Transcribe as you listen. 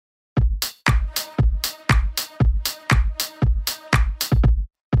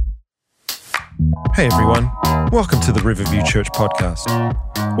Hey everyone, welcome to the Riverview Church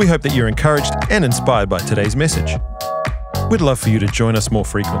podcast. We hope that you're encouraged and inspired by today's message. We'd love for you to join us more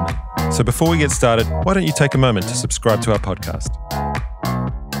frequently. So before we get started, why don't you take a moment to subscribe to our podcast?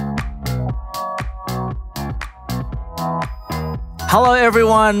 Hello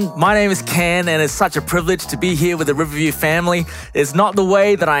everyone, my name is Ken and it's such a privilege to be here with the Riverview family. It's not the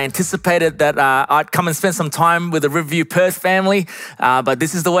way that I anticipated that I'd come and spend some time with the Riverview Perth family, but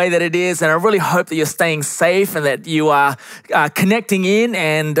this is the way that it is, and I really hope that you're staying safe and that you are connecting in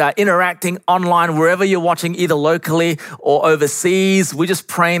and interacting online wherever you're watching, either locally or overseas. We're just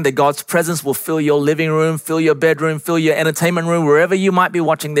praying that God's presence will fill your living room, fill your bedroom, fill your entertainment room, wherever you might be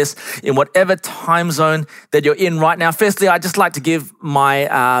watching this, in whatever time zone that you're in right now. Firstly, I'd just like to give my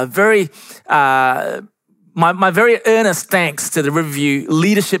very earnest thanks to the Riverview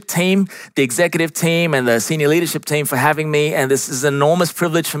leadership team, the executive team, and the senior leadership team for having me. And this is an enormous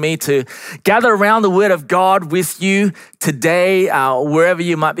privilege for me to gather around the Word of God with you today, wherever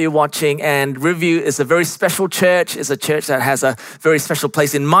you might be watching. And Riverview is a very special church. It's a church that has a very special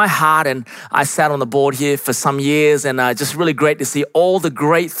place in my heart. And I sat on the board here for some years, and just really great to see all the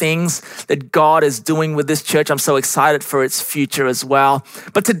great things that God is doing with this church. I'm so excited for its future as well.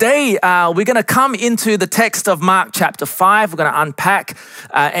 But today, we're going to come into the text of Mark chapter 5. We're going to unpack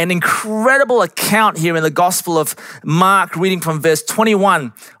an incredible account here in the Gospel of Mark, reading from verse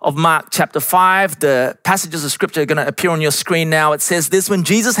 21 of Mark chapter 5. The passages of scripture are going to appear on your screen now. It says this: when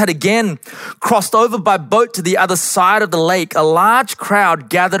Jesus had again crossed over by boat to the other side of the lake, a large crowd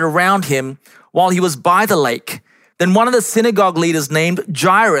gathered around him while he was by the lake. Then one of the synagogue leaders named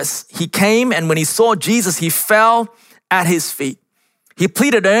Jairus, he came, and when he saw Jesus, he fell at his feet. He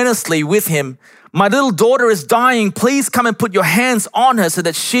pleaded earnestly with him, "My little daughter is dying. Please come and put your hands on her so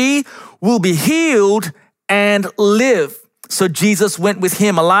that she will be healed and live." So Jesus went with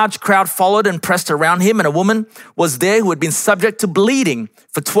him. A large crowd followed and pressed around him, and a woman was there who had been subject to bleeding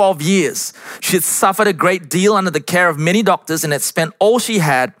for 12 years. She had suffered a great deal under the care of many doctors and had spent all she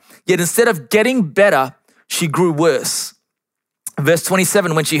had, yet instead of getting better, she grew worse. Verse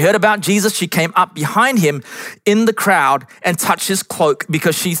 27, when she heard about Jesus, she came up behind him in the crowd and touched his cloak,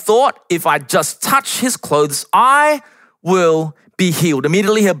 because she thought, if I just touch his clothes, I will be healed.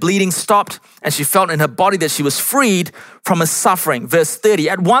 Immediately her bleeding stopped, and she felt in her body that she was freed from her suffering. Verse 30,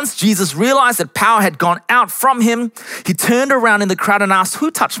 at once Jesus realized that power had gone out from him. He turned around in the crowd and asked,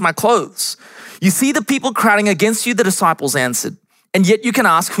 "Who touched my clothes?" "You see the people crowding against you," the disciples answered, "and yet you can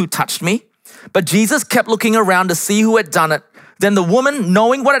ask, 'Who touched me?'" But Jesus kept looking around to see who had done it. Then the woman,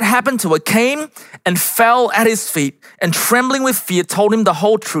 knowing what had happened to her, came and fell at his feet, and trembling with fear, told him the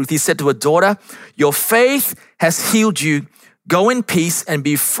whole truth. He said to her, "Daughter, your faith has healed you. Go in peace and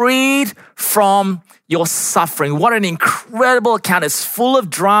be freed from your suffering." What an incredible account. It's full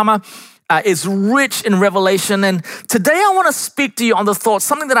of drama. It's rich in revelation. And today I want to speak to you on the thought,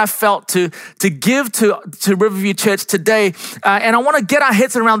 something that I felt to give to Riverview Church today. And I want to get our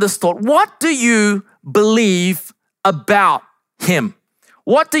heads around this thought. What do you believe about him?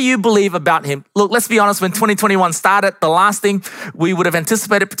 What do you believe about him? Look, let's be honest, when 2021 started, the last thing we would have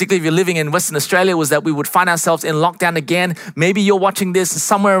anticipated, particularly if you're living in Western Australia, was that we would find ourselves in lockdown again. Maybe you're watching this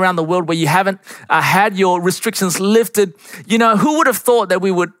somewhere around the world where you haven't had your restrictions lifted. You know, who would have thought that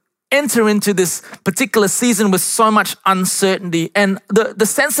we would enter into this particular season with so much uncertainty? And the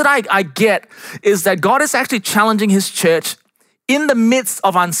sense that I get is that God is actually challenging his church in the midst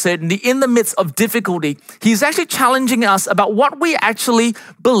of uncertainty, in the midst of difficulty. He's actually challenging us about what we actually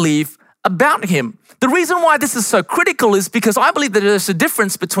believe about him. The reason why this is so critical is because I believe that there's a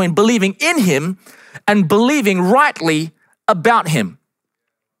difference between believing in him and believing rightly about him.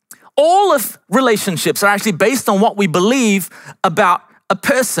 All of relationships are actually based on what we believe about a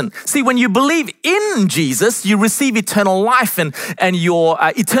person. See, when you believe in Jesus, you receive eternal life and your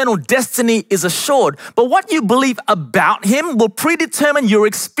eternal destiny is assured. But what you believe about him will predetermine your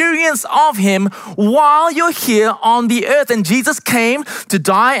experience of him while you're here on the earth. And Jesus came to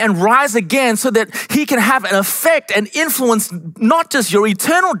die and rise again so that he can have an effect and influence not just your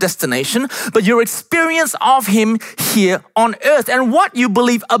eternal destination, but your experience of him here on earth. And what you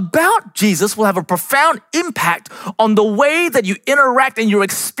believe about Jesus will have a profound impact on the way that you interact and your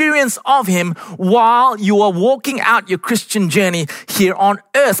experience of him while you are walking out your Christian journey here on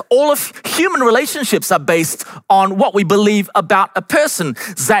earth. All of human relationships are based on what we believe about a person.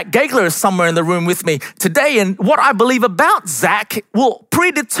 Zach Gagler is somewhere in the room with me today, and what I believe about Zach will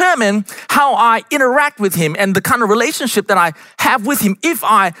predetermine how I interact with him and the kind of relationship that I have with him. If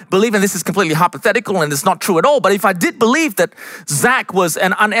I believe, and this is completely hypothetical and it's not true at all, but if I did believe that Zach was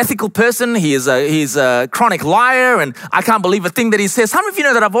an unethical person, he's a chronic liar, and I can't believe a thing that he says, Jesus, how many of you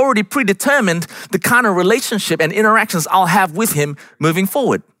know that I've already predetermined the kind of relationship and interactions I'll have with him moving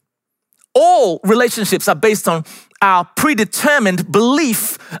forward? All relationships are based on our predetermined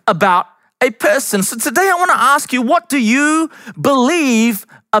belief about a person. So today I want to ask you, what do you believe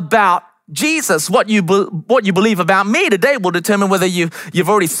about Jesus? What you believe about me today will determine whether you've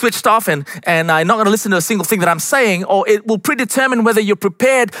already switched off and are not going to listen to a single thing that I'm saying, or it will predetermine whether you're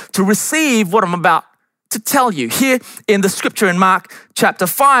prepared to receive what I'm about to tell you. Here in the scripture in Mark chapter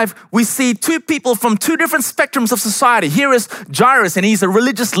 5, we see two people from two different spectrums of society. Here is Jairus, and he's a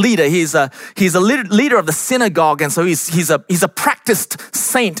religious leader. He's a leader of the synagogue, and so he's a practiced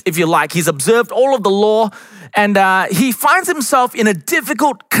saint, if you like. He's observed all of the law, and he finds himself in a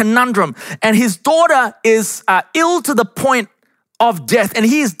difficult conundrum. And his daughter is ill to the point of death, and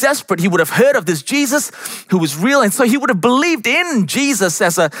he is desperate. He would have heard of this Jesus who was real, and so he would have believed in Jesus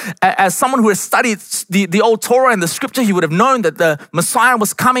as someone who has studied the old Torah and the scripture. He would have known that the Messiah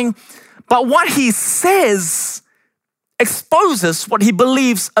was coming. But what he says exposes what he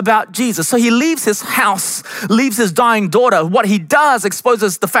believes about Jesus. So he leaves his house, leaves his dying daughter. What he does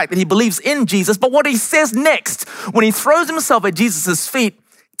exposes the fact that he believes in Jesus. But what he says next, when he throws himself at Jesus' feet,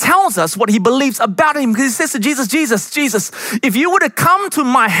 tells us what he believes about him. Because he says to Jesus, Jesus, if you were to come to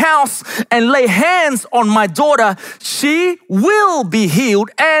my house and lay hands on my daughter, she will be healed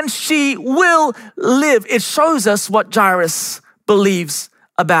and she will live. It shows us what Jairus believes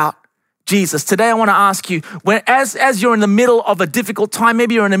about Jesus. Today, I want to ask you, as you're in the middle of a difficult time,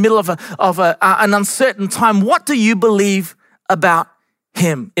 maybe you're in the middle of an uncertain time, what do you believe about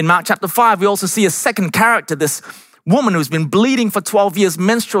him? In Mark chapter 5, we also see a second character, this woman who's been bleeding for 12 years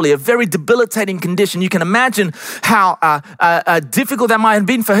menstrually, a very debilitating condition. You can imagine how difficult that might have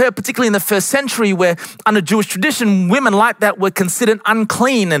been for her, particularly in the first century, where under Jewish tradition, women like that were considered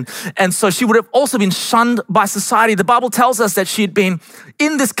unclean. And so she would have also been shunned by society. The Bible tells us that she had been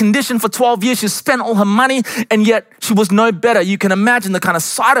in this condition for 12 years. She spent all her money, and yet she was no better. You can imagine the kind of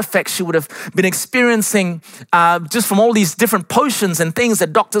side effects she would have been experiencing just from all these different potions and things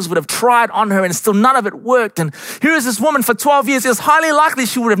that doctors would have tried on her, and still none of it worked. And here is this woman for 12 years. It was highly likely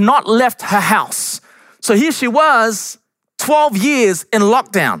she would have not left her house. So here she was, 12 years in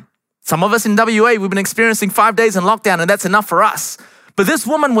lockdown. Some of us in WA, we've been experiencing 5 days in lockdown, and that's enough for us. But this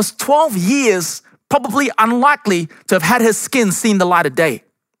woman was 12 years, probably unlikely to have had her skin seen the light of day.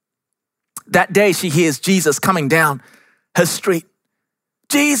 That day she hears Jesus coming down her street.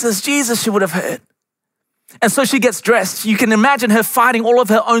 Jesus, she would have heard. And so she gets dressed. You can imagine her fighting all of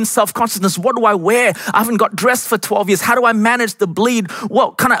her own self-consciousness. What do I wear? I haven't got dressed for 12 years. How do I manage the bleed?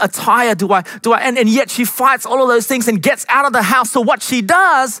 What kind of attire do I? And yet she fights all of those things and gets out of the house. So what she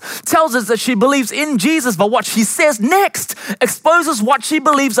does tells us that she believes in Jesus, but what she says next exposes what she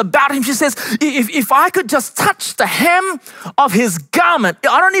believes about him. She says, if I could just touch the hem of his garment,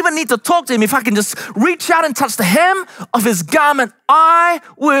 I don't even need to talk to him. If I can just reach out and touch the hem of his garment, I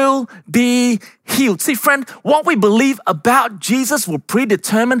will be healed. See, friend, what we believe about Jesus will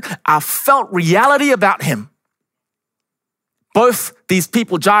predetermine our felt reality about him. Both these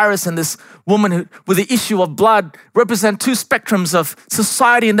people, Jairus and this woman with the issue of blood, represent two spectrums of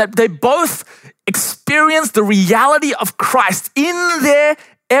society, in that they both experience the reality of Christ in their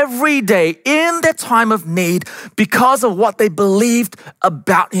every day, in their time of need, because of what they believed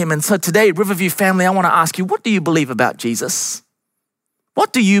about him. And so today, Riverview family, I want to ask you, what do you believe about Jesus?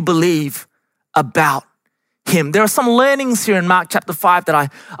 What do you believe about him? There are some learnings here in Mark chapter 5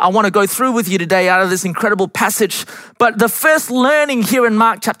 that I want to go through with you today out of this incredible passage. But the first learning here in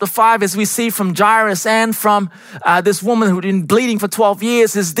Mark chapter 5, as we see from Jairus and from this woman who'd been bleeding for 12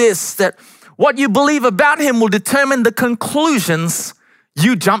 years, is this: that what you believe about him will determine the conclusions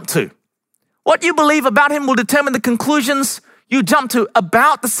you jump to. What you believe about him will determine the conclusions you jump to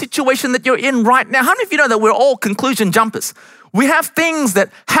about the situation that you're in right now. How many of you know that we're all conclusion jumpers? We have things that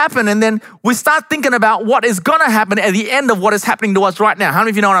happen, and then we start thinking about what is going to happen at the end of what is happening to us right now. How many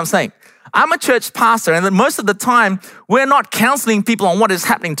of you know what I'm saying? I'm a church pastor, and most of the time, we're not counseling people on what is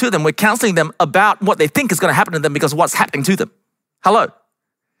happening to them. We're counseling them about what they think is going to happen to them because of what's happening to them. Hello?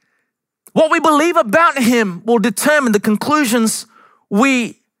 What we believe about him will determine the conclusions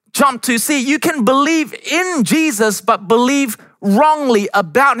we jump to. See, you can believe in Jesus, but believe wrongly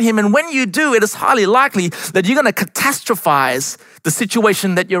about him. And when you do, it is highly likely that you're going to catastrophize the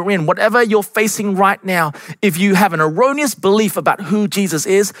situation that you're in. Whatever you're facing right now, if you have an erroneous belief about who Jesus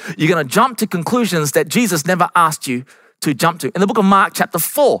is, you're going to jump to conclusions that Jesus never asked you to jump to. In the book of Mark chapter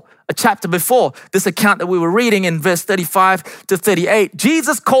 4, a chapter before this account that we were reading in verse 35 to 38,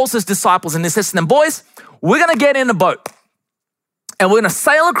 Jesus calls his disciples and he says to them, boys, we're going to get in a boat and we're going to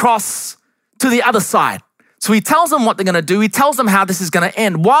sail across to the other side. So he tells them what they're going to do. He tells them how this is going to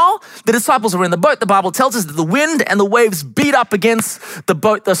end. While the disciples are in the boat, the Bible tells us that the wind and the waves beat up against the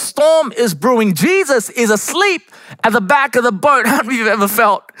boat. The storm is brewing. Jesus is asleep at the back of the boat. How many of you have ever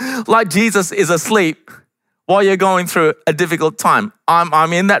felt like Jesus is asleep while you're going through a difficult time?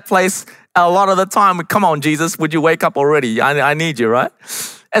 I'm in that place a lot of the time. Come on, Jesus, would you wake up already? I need you, right?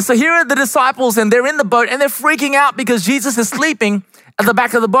 And so here are the disciples, and they're in the boat, and they're freaking out because Jesus is sleeping at the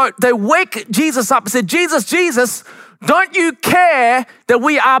back of the boat. They wake Jesus up and say, Jesus, don't you care that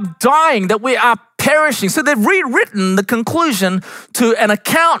we are dying, that we are perishing? So they've rewritten the conclusion to an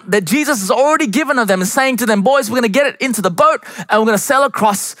account that Jesus has already given of them and saying to them, boys, we're going to get it into the boat and we're going to sail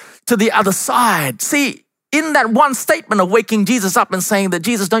across to the other side. See, in that one statement of waking Jesus up and saying that,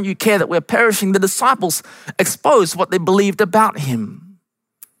 Jesus, don't you care that we're perishing? The disciples exposed what they believed about him.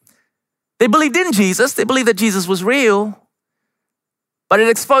 They believed in Jesus. They believed that Jesus was real. But it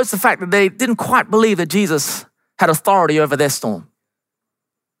exposed the fact that they didn't quite believe that Jesus had authority over their storm.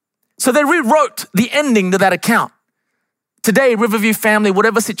 So they rewrote the ending to that account. Today, Riverview family,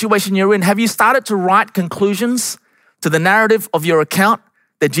 whatever situation you're in, have you started to write conclusions to the narrative of your account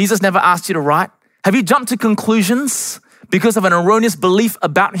that Jesus never asked you to write? Have you jumped to conclusions because of an erroneous belief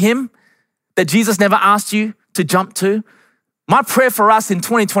about him that Jesus never asked you to jump to? My prayer for us in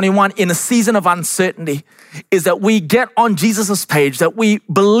 2021 in a season of uncertainty is that we get on Jesus' page, that we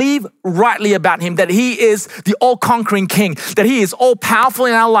believe rightly about him, that he is the all-conquering king, that he is all-powerful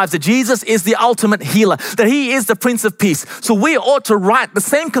in our lives, that Jesus is the ultimate healer, that he is the Prince of Peace. So we ought to write the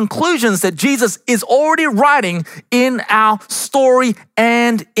same conclusions that Jesus is already writing in our story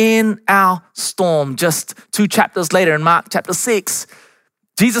and in our storm. Just 2 chapters later in Mark chapter 6,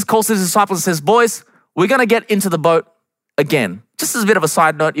 Jesus calls his disciples and says, boys, we're going to get into the boat again. Just as a bit of a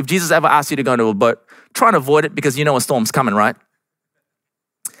side note, if Jesus ever asks you to go into a boat, try and avoid it because you know a storm's coming, right?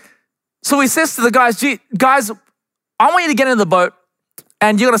 So he says to the guys, I want you to get into the boat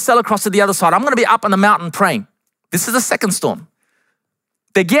and you're going to sail across to the other side. I'm going to be up on the mountain praying. This is the second storm.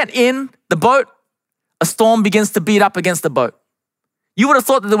 They get in the boat, a storm begins to beat up against the boat. You would have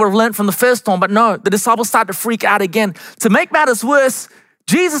thought that they would have learned from the first storm, but no, the disciples start to freak out again. To make matters worse,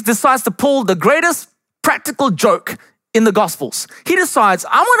 Jesus decides to pull the greatest practical joke in the Gospels. He decides,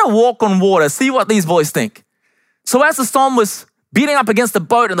 I'm going to walk on water, see what these boys think. So as the storm was beating up against the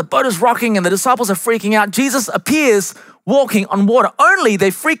boat and the boat is rocking and the disciples are freaking out, Jesus appears walking on water. Only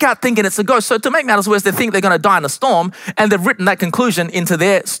they freak out thinking it's a ghost. So to make matters worse, they think they're going to die in a storm, and they've written that conclusion into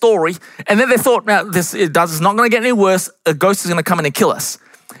their story. And then they thought, now it's not going to get any worse. A ghost is going to come in and kill us.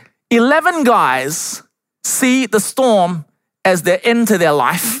 11 guys see the storm as their end to their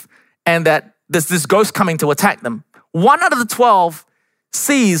life and that there's this ghost coming to attack them. 1 out of the 12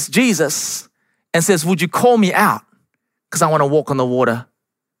 sees Jesus and says, would you call me out? Because I want to walk on the water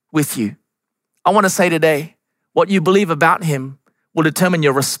with you. I want to say today, what you believe about him will determine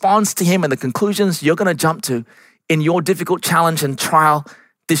your response to him and the conclusions you're going to jump to in your difficult challenge and trial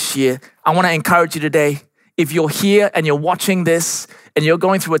this year. I want to encourage you today, if you're here and you're watching this and you're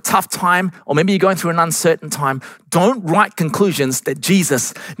going through a tough time, or maybe you're going through an uncertain time, don't write conclusions that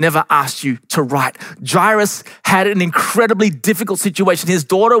Jesus never asked you to write. Jairus had an incredibly difficult situation. His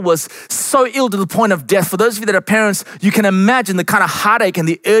daughter was so ill to the point of death. For those of you that are parents, you can imagine the kind of heartache and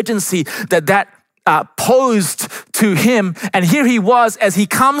the urgency that posed to him. And here he was, as he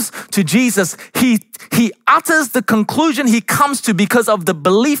comes to Jesus, he utters the conclusion he comes to because of the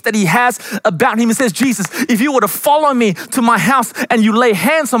belief that he has about him. He says, Jesus, if you were to follow me to my house and you lay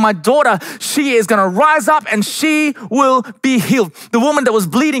hands on my daughter, she is going to rise up and she will be healed. The woman that was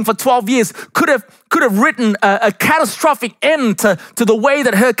bleeding for 12 years could have written a catastrophic end to the way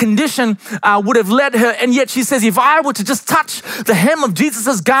that her condition would have led her. And yet she says, if I were to just touch the hem of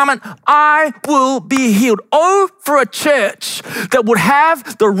Jesus's garment, I will be healed. Oh, for a church that would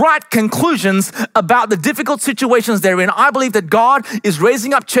have the right conclusions about the difficult situations they're in. I believe that God is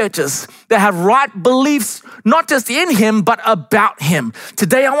raising up churches that have right beliefs, not just in him, but about him.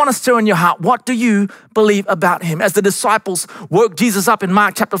 Today, I want to stir in your heart. What do you believe about him? As the disciples woke Jesus up in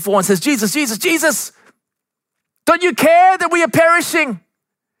Mark chapter 4 and says, Jesus, don't you care that we are perishing?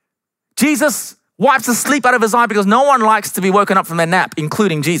 Jesus wipes the sleep out of his eye because no one likes to be woken up from their nap,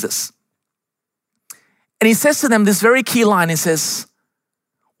 including Jesus. And he says to them this very key line. He says,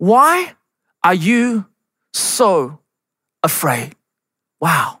 why are you so afraid?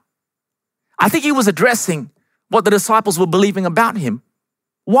 Wow. I think he was addressing what the disciples were believing about him.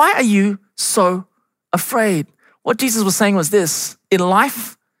 Why are you so afraid? What Jesus was saying was this: in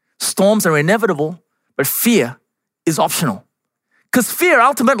life, storms are inevitable, but fear is optional. Because fear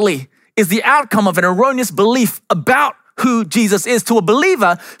ultimately is the outcome of an erroneous belief about who Jesus is. To a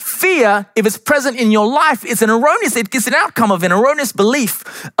believer, fear, if it's present in your life, it's an outcome of an erroneous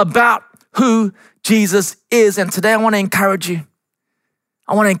belief about who Jesus is. And today I want to encourage you.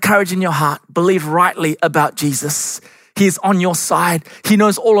 I want to encourage in your heart, believe rightly about Jesus. He is on your side. He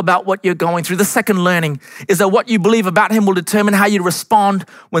knows all about what you're going through. The second learning is that what you believe about him will determine how you respond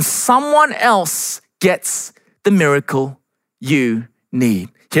when someone else gets the miracle you need.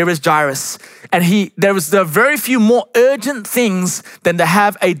 Here is Jairus. And there was very few more urgent things than to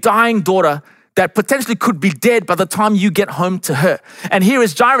have a dying daughter that potentially could be dead by the time you get home to her. And here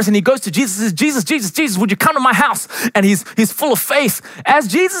is Jairus, and he goes to Jesus and says, Jesus, would you come to my house? And he's full of faith. As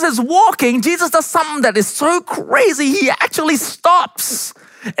Jesus is walking, Jesus does something that is so crazy, he actually stops.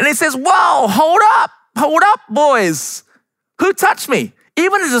 And he says, whoa, hold up, boys. Who touched me?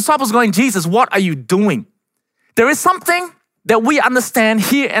 Even his disciples going, Jesus, what are you doing? There is something that we understand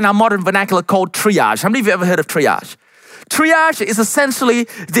here in our modern vernacular called triage. How many of you ever heard of triage? Triage is essentially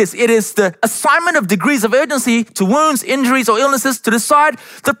this. It is the assignment of degrees of urgency to wounds, injuries, or illnesses to decide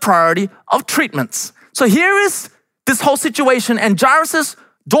the priority of treatments. So here is this whole situation, and Jairus'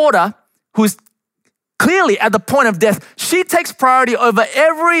 daughter, who is clearly at the point of death, she takes priority over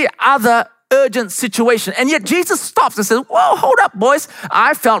every other urgent situation. And yet Jesus stops and says, whoa, hold up, boys.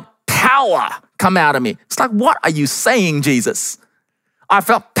 I felt power come out of me. It's like, what are you saying, Jesus? I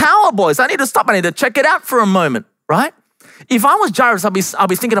felt power, boys. I need to stop. I need to check it out for a moment, right? If I was Jairus, I'll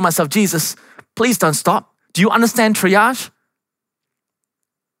be thinking to myself, Jesus, please don't stop. Do you understand triage?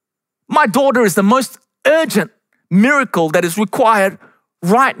 My daughter is the most urgent miracle that is required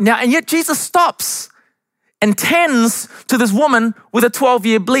right now. And yet Jesus stops and tends to this woman with a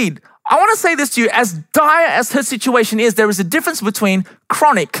 12-year bleed. I want to say this to you, as dire as her situation is, there is a difference between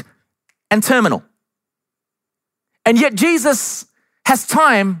chronic and terminal. And yet Jesus has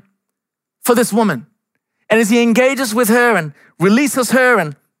time for this woman. And as he engages with her and releases her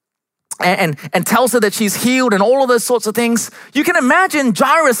and tells her that she's healed and all of those sorts of things, you can imagine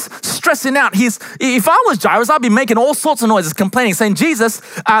Jairus stressing out. If I was Jairus, I'd be making all sorts of noises, complaining, saying, Jesus,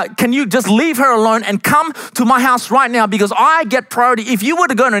 can you just leave her alone and come to my house right now because I get priority. If you were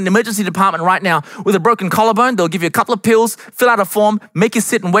to go to an emergency department right now with a broken collarbone, they'll give you a couple of pills, fill out a form, make you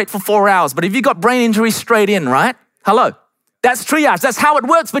sit and wait for 4 hours. But if you got brain injury, straight in, right? Hello. That's triage. That's how it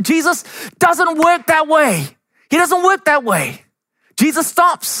works. But Jesus doesn't work that way. He doesn't work that way. Jesus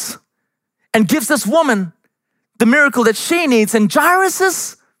stops and gives this woman the miracle that she needs. And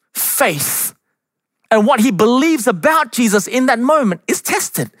Jairus' faith and what he believes about Jesus in that moment is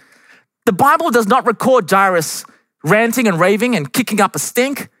tested. The Bible does not record Jairus ranting and raving and kicking up a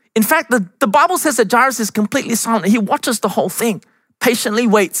stink. In fact, the Bible says that Jairus is completely silent. He watches the whole thing, patiently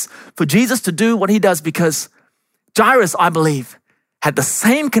waits for Jesus to do what he does, because Jairus, I believe, had the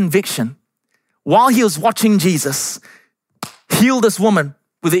same conviction while he was watching Jesus heal this woman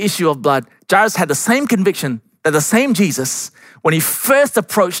with the issue of blood. Jairus had the same conviction that the same Jesus, when he first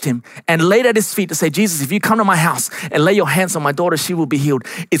approached him and laid at his feet to say, Jesus, if you come to my house and lay your hands on my daughter, she will be healed,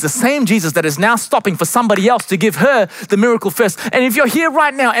 is the same Jesus that is now stopping for somebody else to give her the miracle first. And if you're here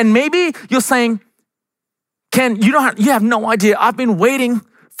right now and maybe you're saying, Ken, you have no idea. I've been waiting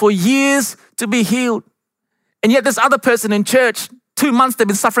for years to be healed. And yet this other person in church, 2 months they've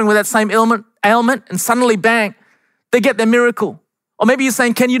been suffering with that same ailment, and suddenly, bang, they get their miracle. Or maybe you're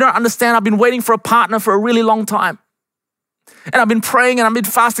saying, Ken, you don't understand. I've been waiting for a partner for a really long time. And I've been praying and I've been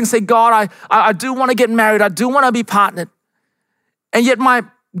fasting, say, God, I do want to get married. I do want to be partnered. And yet my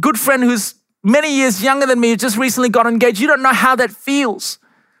good friend who's many years younger than me just recently got engaged. You don't know how that feels.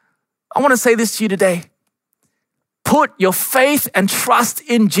 I want to say this to you today. Put your faith and trust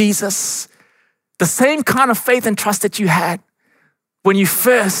in Jesus. The same kind of faith and trust that you had when you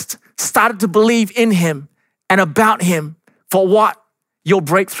first started to believe in him and about him for what your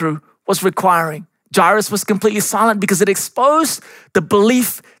breakthrough was requiring. Jairus was completely silent because it exposed the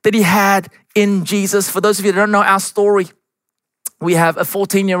belief that he had in Jesus. For those of you that don't know our story, we have a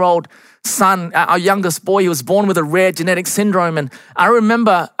 14-year-old son, our youngest boy. He was born with a rare genetic syndrome. And I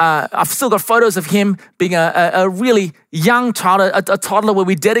remember, I've still got photos of him being a really young child, a toddler, where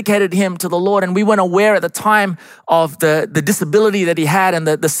we dedicated him to the Lord. And we weren't aware at the time of the disability that he had and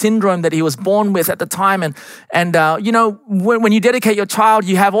the syndrome that he was born with at the time. And you know, when you dedicate your child,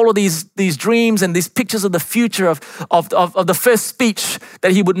 you have all of these dreams and these pictures of the future of the first speech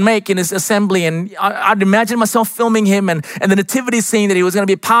that he would make in his assembly. And I'd imagine myself filming him and the nativity scene that he was going to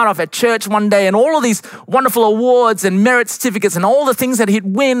be a part of at church one day, and all of these wonderful awards and merit certificates and all the things that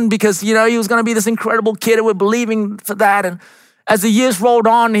he'd win because, you know, he was going to be this incredible kid and we're believing for that. And as the years rolled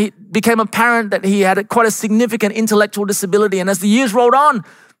on, he became apparent that he had quite a significant intellectual disability. And as the years rolled on,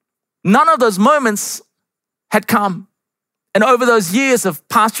 none of those moments had come. And over those years of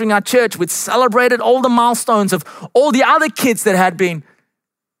pastoring our church, we'd celebrated all the milestones of all the other kids that had been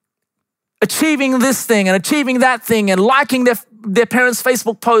achieving this thing and achieving that thing and liking their parents'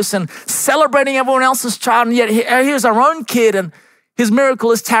 Facebook posts and celebrating everyone else's child. And yet here's our own kid and his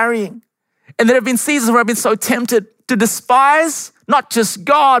miracle is tarrying. And there have been seasons where I've been so tempted to despise not just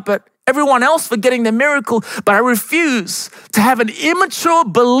God, but everyone else for getting their miracle. But I refuse to have an immature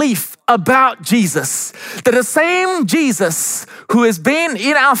belief about Jesus. That the same Jesus who has been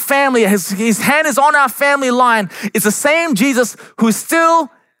in our family, his hand is on our family line, is the same Jesus who is still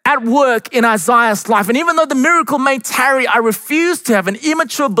at work in Isaiah's life. And even though the miracle may tarry, I refuse to have an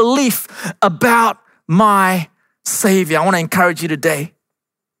immature belief about my Savior. I want to encourage you today.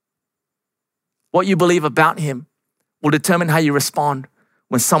 What you believe about him will determine how you respond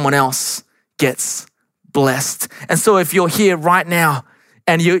when someone else gets blessed. And so if you're here right now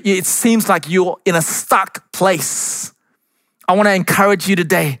and it seems like you're in a stuck place, I want to encourage you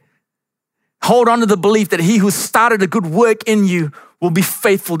today. Hold on to the belief that he who started a good work in you will be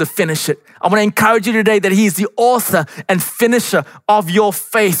faithful to finish it. I want to encourage you today that he is the author and finisher of your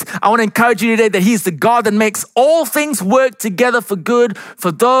faith. I want to encourage you today that he is the God that makes all things work together for good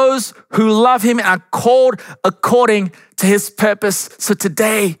for those who love him and are called according to his purpose. So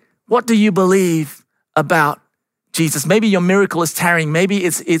today, what do you believe about Jesus? Maybe your miracle is tarrying. Maybe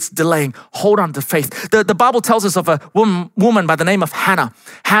it's delaying. Hold on to faith. The Bible tells us of a woman by the name of Hannah.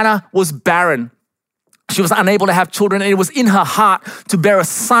 Hannah was barren. She was unable to have children, and it was in her heart to bear a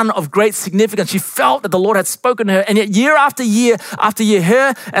son of great significance. She felt that the Lord had spoken to her, and yet year after year,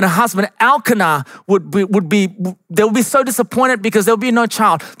 her and her husband Elkanah would be so disappointed because there would be no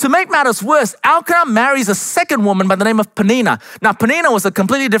child. To make matters worse, Elkanah marries a second woman by the name of Peninnah. Now, Peninnah was a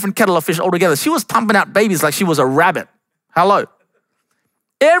completely different kettle of fish altogether. She was pumping out babies like she was a rabbit. Hello.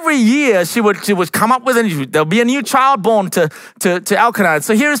 Every year she would come up with there'll be a new child born to Elkanah.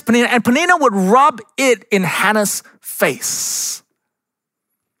 So here is Peninnah, and Peninnah would rub it in Hannah's face.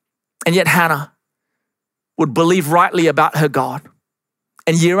 And yet Hannah would believe rightly about her God.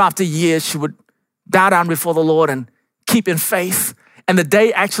 And year after year she would bow down before the Lord and keep in faith. And the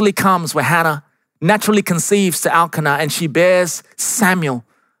day actually comes where Hannah naturally conceives to Elkanah and she bears Samuel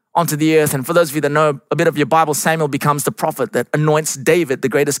onto the earth. And for those of you that know a bit of your Bible, Samuel becomes the prophet that anoints David, the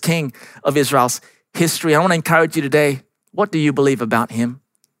greatest king of Israel's history. I want to encourage you today, what do you believe about him?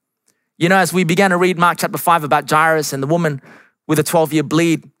 You know, as we began to read Mark chapter 5 about Jairus and the woman with a 12-year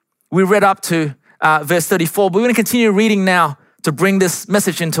bleed, we read up to verse 34, but we're going to continue reading now to bring this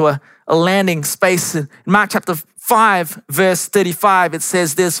message into a landing space. In Mark chapter 5, verse 35, it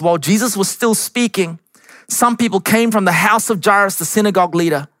says this: while Jesus was still speaking, some people came from the house of Jairus, the synagogue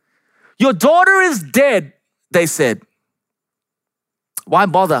leader. Your daughter is dead, they said. Why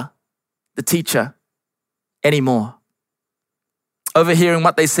bother the teacher anymore? Overhearing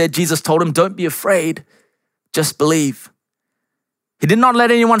what they said, Jesus told him, don't be afraid, just believe. He did not let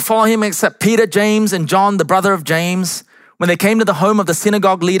anyone follow him except Peter, James, and John, the brother of James. When they came to the home of the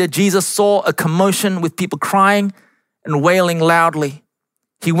synagogue leader, Jesus saw a commotion with people crying and wailing loudly.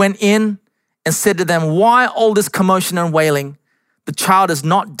 He went in and said to them, why all this commotion and wailing? The child is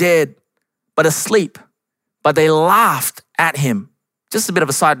not dead, but asleep. But they laughed at him. Just a bit of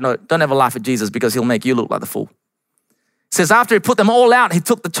a side note, don't ever laugh at Jesus because he'll make you look like the fool. It says, after he put them all out, he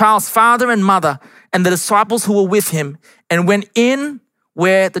took the child's father and mother and the disciples who were with him and went in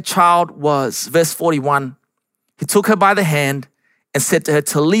where the child was. Verse 41, he took her by the hand and said to her,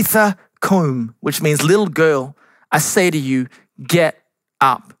 Talitha cum, which means little girl, I say to you, get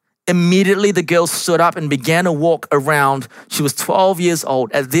up. Immediately the girl stood up and began to walk around. She was 12 years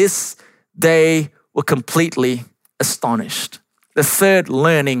old. At this, they were completely astonished. The third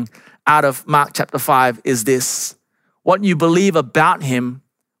learning out of Mark chapter 5 is this: what you believe about him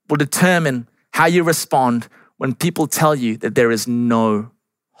will determine how you respond when people tell you that there is no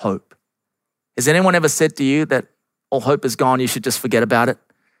hope. Has anyone ever said to you that all hope is gone, you should just forget about it?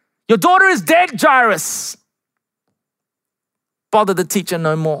 Your daughter is dead, Jairus. Bother the teacher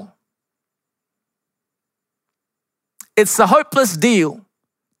no more. It's a hopeless deal.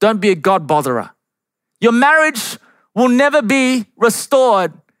 Don't be a God botherer. Your marriage will never be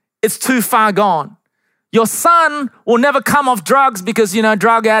restored. It's too far gone. Your son will never come off drugs because,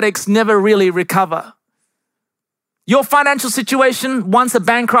 drug addicts never really recover. Your financial situation, once a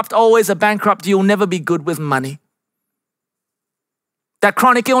bankrupt, always a bankrupt. You'll never be good with money. That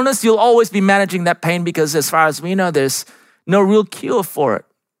chronic illness, you'll always be managing that pain because as far as we know, there's no real cure for it.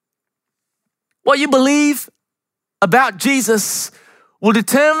 What you believe about Jesus will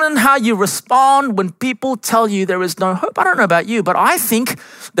determine how you respond when people tell you there is no hope. I don't know about you, but I think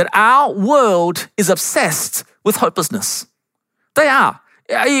that our world is obsessed with hopelessness. They are.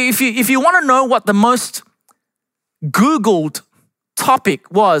 If you want to know what the most Googled topic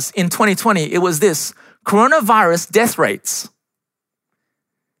was in 2020, it was this: coronavirus death rates.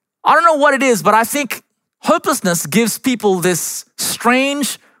 I don't know what it is, but I think hopelessness gives people this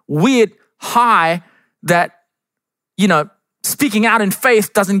strange, weird high that, speaking out in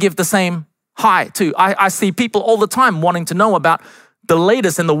faith doesn't give the same high to. I see people all the time wanting to know about the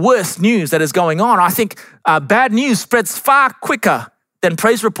latest and the worst news that is going on. I think bad news spreads far quicker than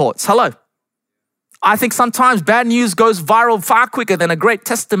praise reports. Hello. I think sometimes bad news goes viral far quicker than a great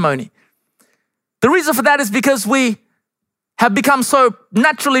testimony. The reason for that is because we have become so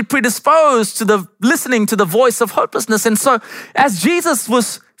naturally predisposed to listening to the voice of hopelessness. And so as Jesus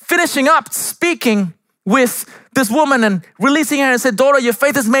was finishing up speaking with this woman and releasing her and said, daughter, your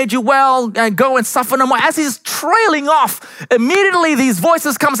faith has made you well, and go and suffer no more. As he's trailing off, immediately these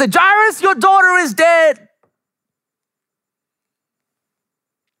voices come and say, Jairus, your daughter is dead.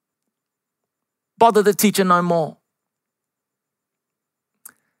 Bother the teacher no more.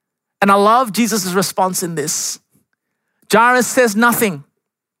 And I love Jesus' response in this. Jairus says nothing,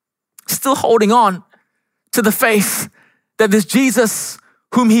 still holding on to the faith that this Jesus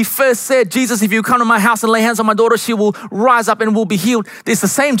whom he first said, Jesus, if you come to my house and lay hands on my daughter, she will rise up and will be healed. It's the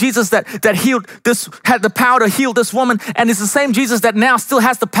same Jesus that healed this, had the power to heal this woman. And it's the same Jesus that now still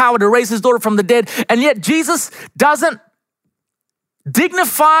has the power to raise his daughter from the dead. And yet Jesus doesn't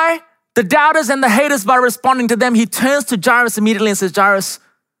dignify the doubters and the haters by responding to them. He turns to Jairus immediately and says, Jairus,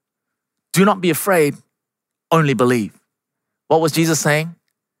 do not be afraid, only believe. What was Jesus saying?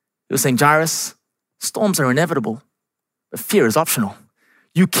 He was saying, Jairus, storms are inevitable, but fear is optional.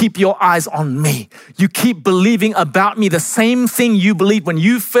 You keep your eyes on me. You keep believing about me the same thing you believed when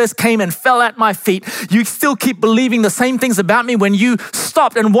you first came and fell at my feet. You still keep believing the same things about me when you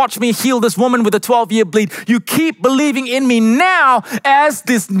stopped and watched me heal this woman with a 12-year bleed. You keep believing in me now as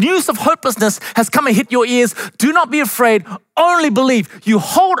this news of hopelessness has come and hit your ears. Do not be afraid, only believe. You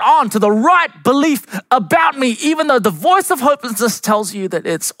hold on to the right belief about me, even though the voice of hopelessness tells you that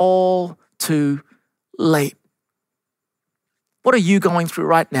it's all too late. What are you going through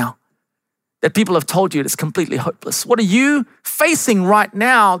right now that people have told you it's completely hopeless? What are you facing right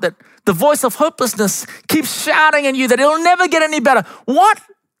now that the voice of hopelessness keeps shouting at you that it'll never get any better? What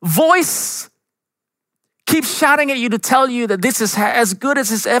voice keeps shouting at you to tell you that this is as good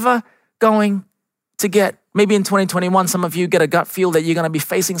as it's ever going to get? Maybe in 2021, some of you get a gut feel that you're going to be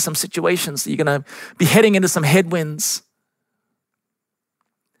facing some situations, that you're going to be heading into some headwinds,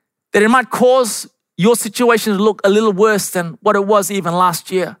 that it might cause your situation to look a little worse than what it was even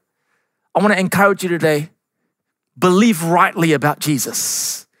last year. I want to encourage you today. Believe rightly about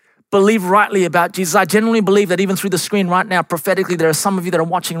Jesus. Believe rightly about Jesus. I genuinely believe that even through the screen right now, prophetically, there are some of you that are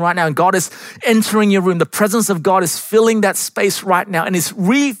watching right now and God is entering your room. The presence of God is filling that space right now and is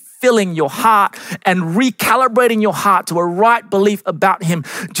refilling your heart and recalibrating your heart to a right belief about him.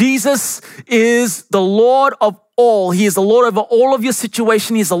 Jesus is the Lord of all. He is the Lord over all of your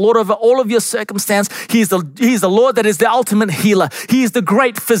situation. He is the Lord over all of your circumstance. He is the Lord that is the ultimate healer. He is the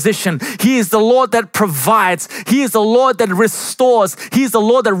great physician. He is the Lord that provides. He is the Lord that restores. He is the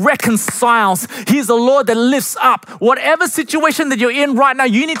Lord that reconciles. He is the Lord that lifts up. Whatever situation that you're in right now,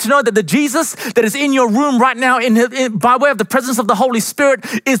 you need to know that the Jesus that is in your room right now by way of the presence of the Holy Spirit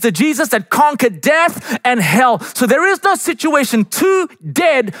is the Jesus that conquered death and hell. So there is no situation too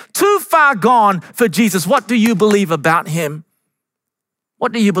dead, too far gone for Jesus. What do you believe about him?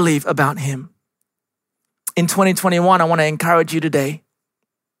 What do you believe about him? In 2021, I want to encourage you today.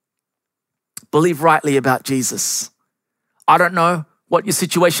 Believe rightly about Jesus. I don't know what your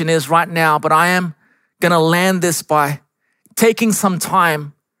situation is right now, but I am going to land this by taking some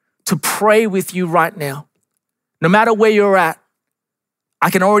time to pray with you right now. No matter where you're at,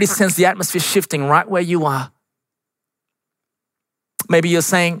 I can already sense the atmosphere shifting right where you are. Maybe you're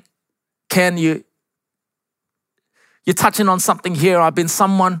saying, Ken, you're touching on something here. I've been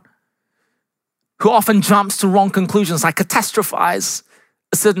someone who often jumps to wrong conclusions. I catastrophize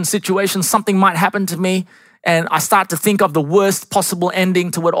a certain situation. Something might happen to me and I start to think of the worst possible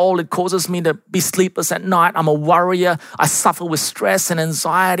ending to it all. It causes me to be sleepless at night. I'm a worrier. I suffer with stress and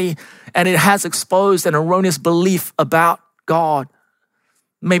anxiety, and it has exposed an erroneous belief about God.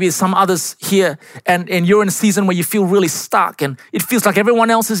 Maybe some others here and you're in a season where you feel really stuck and it feels like everyone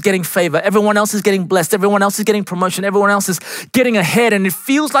else is getting favor. Everyone else is getting blessed. Everyone else is getting promotion. Everyone else is getting ahead. And it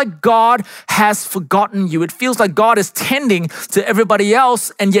feels like God has forgotten you. It feels like God is tending to everybody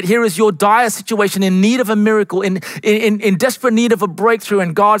else. And yet here is your dire situation in need of a miracle, in desperate need of a breakthrough.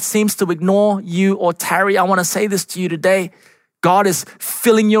 And God seems to ignore you or tarry. I want to say this to you today. God is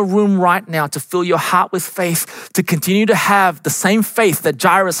filling your room right now to fill your heart with faith, to continue to have the same faith that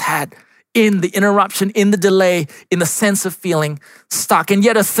Jairus had in the interruption, in the delay, in the sense of feeling stuck. And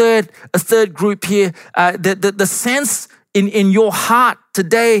yet a third group here, the sense in your heart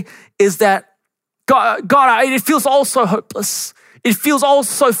today is that God, it feels all so hopeless. It feels all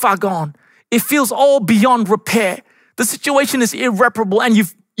so far gone. It feels all beyond repair. The situation is irreparable, and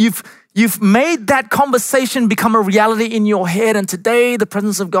you've made that conversation become a reality in your head. And today, the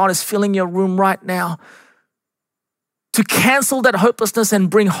presence of God is filling your room right now to cancel that hopelessness and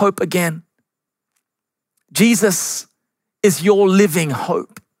bring hope again. Jesus is your living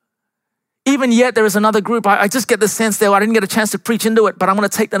hope. Even yet, there is another group. I just get the sense there. I didn't get a chance to preach into it, but I'm going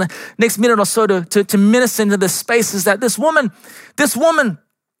to take the next minute or so to minister into this space. Is that this woman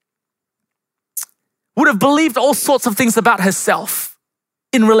would have believed all sorts of things about herself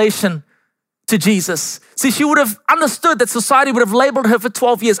in relation to Jesus. See, she would have understood that society would have labeled her for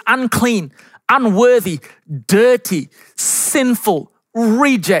 12 years unclean, unworthy, dirty, sinful,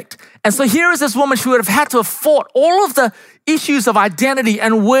 reject. And so here is this woman, she would have had to have fought all of the issues of identity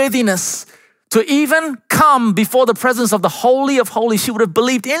and worthiness to even come before the presence of the Holy of Holies. She would have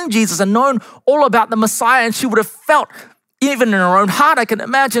believed in Jesus and known all about the Messiah, and she would have felt, even in her own heart, I can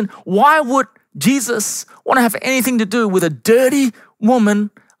imagine, why would Jesus want to have anything to do with a dirty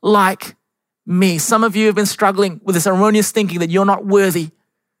woman like me? Some of you have been struggling with this erroneous thinking that you're not worthy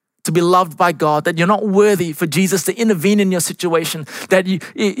to be loved by God, that you're not worthy for Jesus to intervene in your situation, that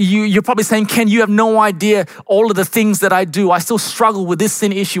you're probably saying, Ken, you have no idea all of the things that I do. I still struggle with this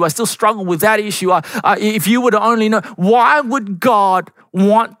sin issue. I still struggle with that issue. If you would only know, why would God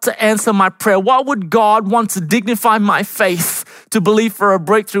want to answer my prayer? Why would God want to dignify my faith to believe for a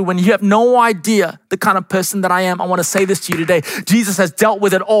breakthrough when you have no idea the kind of person that I am? I want to say this to you today. Jesus has dealt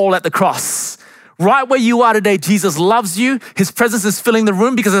with it all at the cross. Right where you are today, Jesus loves you. His presence is filling the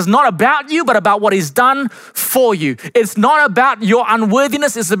room because it's not about you, but about what he's done for you. It's not about your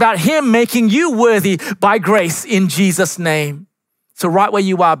unworthiness. It's about him making you worthy by grace in Jesus' name. So right where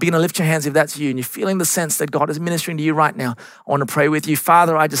you are, begin to lift your hands if that's you and you're feeling the sense that God is ministering to you right now. I want to pray with you.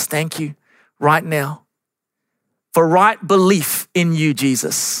 Father, I just thank you right now for right belief in you,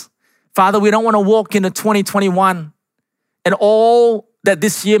 Jesus. Father, we don't want to walk into 2021 and all that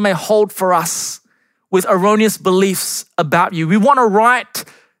this year may hold for us with erroneous beliefs about you. We want to write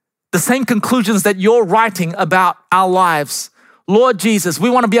the same conclusions that you're writing about our lives. Lord Jesus, we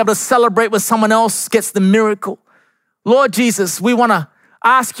want to be able to celebrate when someone else gets the miracle. Lord Jesus, we want to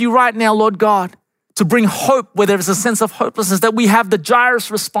ask you right now, Lord God, to bring hope where there is a sense of hopelessness, that we have the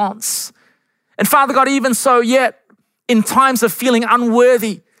Jairus response. And Father God, even so, yet in times of feeling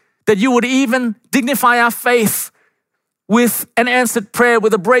unworthy, that you would even dignify our faith with an answered prayer,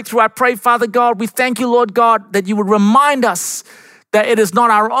 with a breakthrough. I pray, Father God, we thank you, Lord God, that you would remind us that it is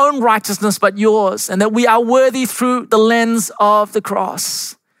not our own righteousness, but yours, and that we are worthy through the lens of the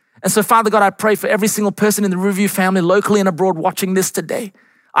cross. And so, Father God, I pray for every single person in the Riverview family, locally and abroad, watching this today.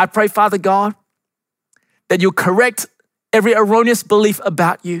 I pray, Father God, that you'll correct every erroneous belief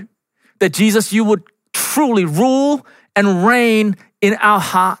about you, that Jesus, you would truly rule and reign in our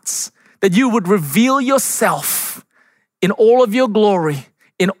hearts, that you would reveal yourself in all of your glory,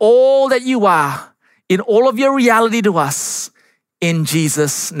 in all that you are, in all of your reality to us, in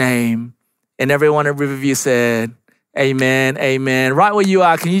Jesus' name. And everyone at Riverview said, amen, amen. Right where you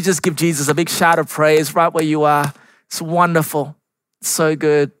are, can you just give Jesus a big shout of praise right where you are? It's wonderful. It's so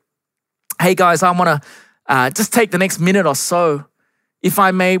good. Hey guys, I want to just take the next minute or so, if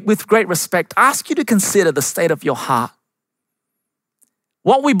I may, with great respect, ask you to consider the state of your heart.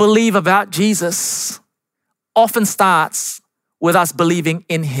 What we believe about Jesus often starts with us believing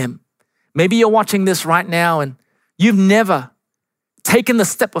in him. Maybe you're watching this right now and you've never taken the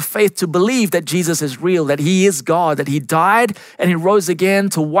step of faith to believe that Jesus is real, that he is God, that he died and he rose again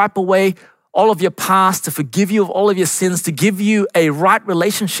to wipe away all of your past, to forgive you of all of your sins, to give you a right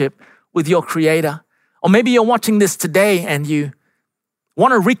relationship with your Creator. Or maybe you're watching this today and you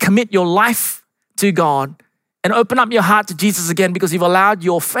want to recommit your life to God and open up your heart to Jesus again because you've allowed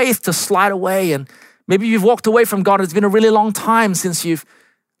your faith to slide away, and maybe you've walked away from God. It's been a really long time since you've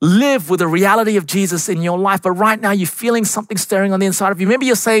lived with the reality of Jesus in your life, but right now you're feeling something stirring on the inside of you. Maybe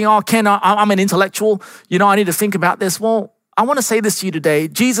you're saying, oh, Ken, I'm an intellectual. I need to think about this. Well, I want to say this to you today.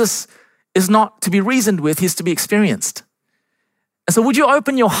 Jesus is not to be reasoned with. He's to be experienced. And so would you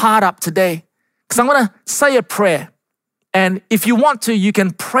open your heart up today? Because I'm going to say a prayer. And if you want to, you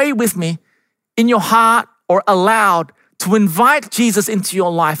can pray with me in your heart or aloud to invite Jesus into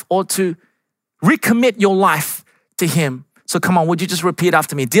your life or to recommit your life to him. So come on, would you just repeat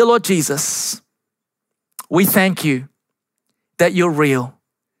after me? Dear Lord Jesus, we thank you that you're real.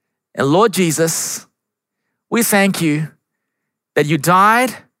 And Lord Jesus, we thank you that you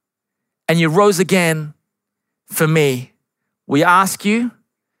died and you rose again for me. We ask you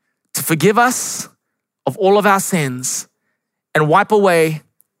to forgive us of all of our sins and wipe away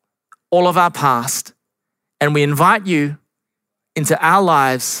all of our past. And we invite you into our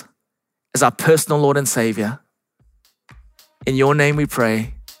lives as our personal Lord and Savior. In your name we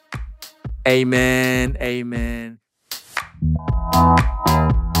pray. Amen. Amen.